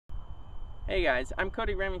Hey guys, I'm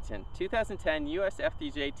Cody Remington, 2010 US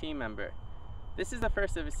FDJ team member. This is the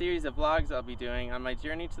first of a series of vlogs I'll be doing on my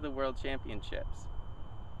journey to the World Championships.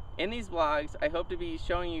 In these vlogs, I hope to be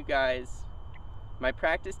showing you guys my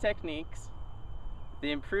practice techniques,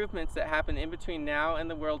 the improvements that happen in between now and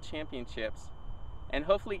the World Championships, and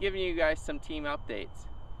hopefully giving you guys some team updates,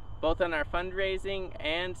 both on our fundraising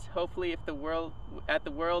and hopefully at the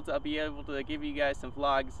Worlds I'll be able to give you guys some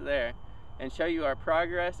vlogs there and show you our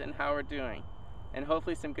progress and how we're doing, and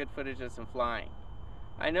hopefully some good footage of some flying.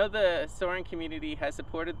 I know the soaring community has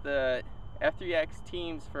supported the F3X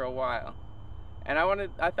teams for a while, and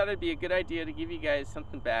I thought it'd be a good idea to give you guys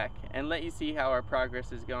something back and let you see how our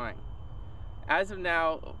progress is going. As of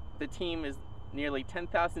now, the team is nearly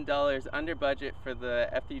 $10,000 under budget for the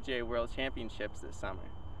F3J World Championships this summer.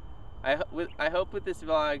 I hope with this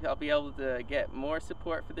vlog I'll be able to get more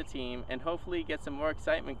support for the team and hopefully get some more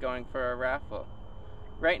excitement going for our raffle.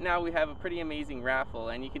 Right now we have a pretty amazing raffle,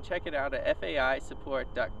 and you can check it out at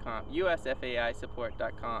faisupport.com,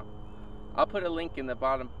 usfaisupport.com. I'll put a link in the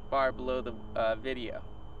bottom bar below the video.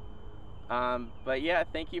 But yeah,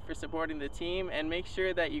 thank you for supporting the team, and make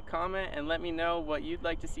sure that you comment and let me know what you'd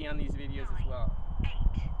like to see on these videos as well.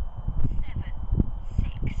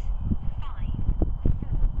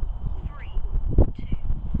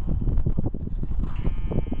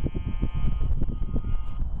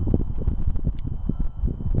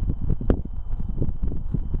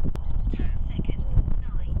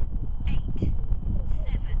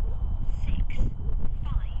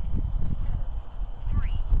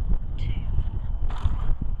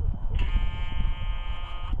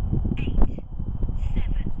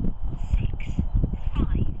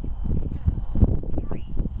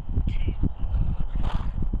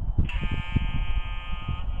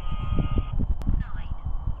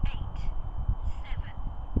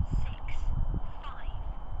 5,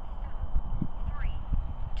 4, 3,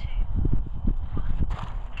 2, 1.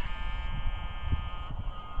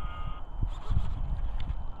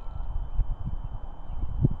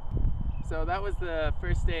 So that was the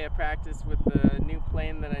first day of practice with the new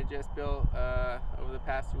plane that I just built over the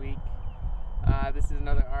past week. This is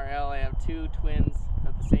another RL. I have two twins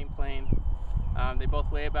of the same plane. They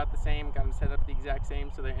both weigh about the same, got them set up the exact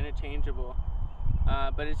same so they're interchangeable.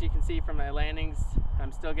 But as you can see from my landings,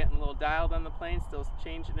 I'm still getting a little dialed on the plane, still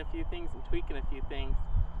changing a few things and tweaking a few things.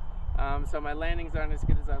 So my landings aren't as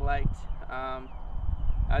good as I liked. I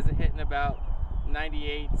was hitting about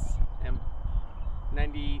 98s and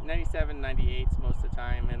 97, 98s most of the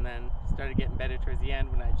time, and then started getting better towards the end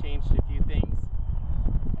when I changed a few things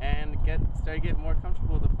and started getting more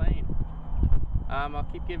comfortable with the plane. I'll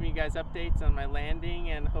keep giving you guys updates on my landing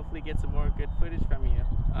and hopefully get some more good footage from you.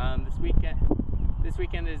 This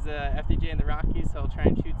weekend is FDJ in the Rockies, so I'll try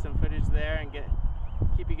and shoot some footage there and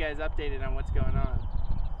keep you guys updated on what's going on.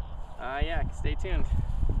 Yeah, stay tuned.